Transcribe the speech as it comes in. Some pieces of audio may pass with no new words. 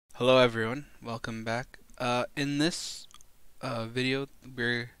Hello everyone, welcome back. In this video,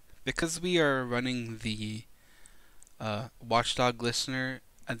 because we are running the Watchdog listener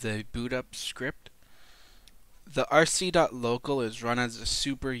as a boot up script, the rc.local is run as a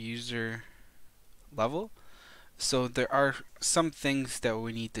super user level, so there are some things that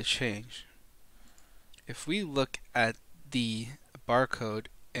we need to change. If we look at the barcode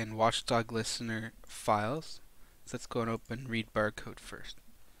in Watchdog listener files, so let's go and open read barcode first.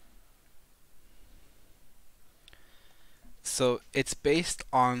 So it's based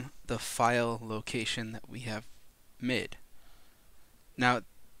on the file location that we have made. Now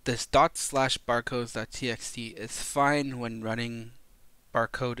this ./barcodes.txt is fine when running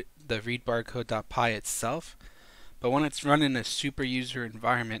barcode, the read barcode.py itself, but when it's run in a super user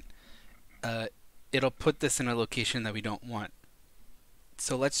environment, it'll put this in a location that we don't want.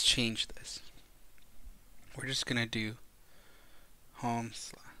 So let's change this. We're just gonna do home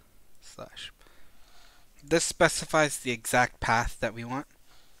slash. This specifies the exact path that we want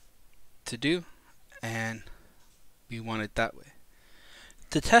to do, and we want it that way.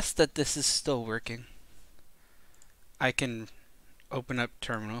 To test that this is still working, I can open up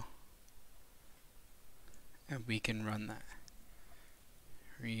terminal and we can run that.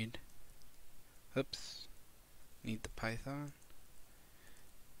 Read. Oops. Need the Python.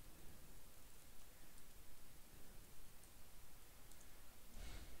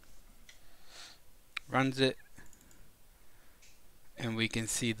 Runs it, and we can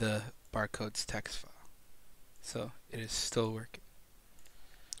see the barcodes text file. So it is still working.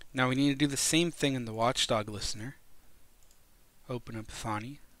 Now we need to do the same thing in the Watchdog listener. Open up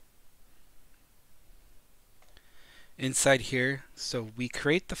Thani. Inside here, so we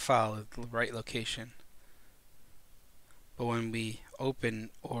create the file at the right location, but when we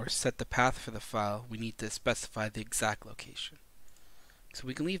open or set the path for the file, we need to specify the exact location. So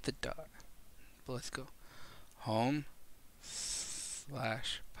we can leave the dot, but let's go home/pi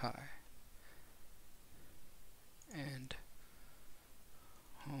and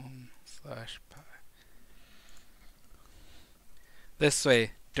home/pi. This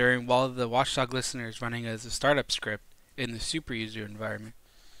way, while the Watchdog listener is running as a startup script in the super user environment,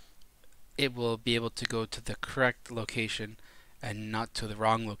 it will be able to go to the correct location and not to the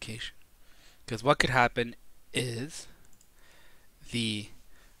wrong location. Because what could happen is the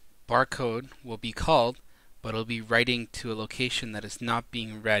barcode will be called, but it'll be writing to a location that is not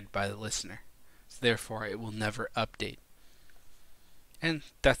being read by the listener. So therefore, it will never update. And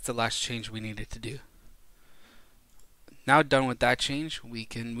that's the last change we needed to do. Now done with that change, we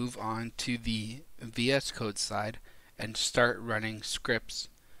can move on to the VS Code side and start running scripts.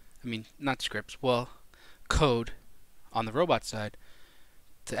 Code on the robot side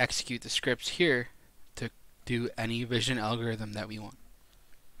to execute the scripts here to do any vision algorithm that we want.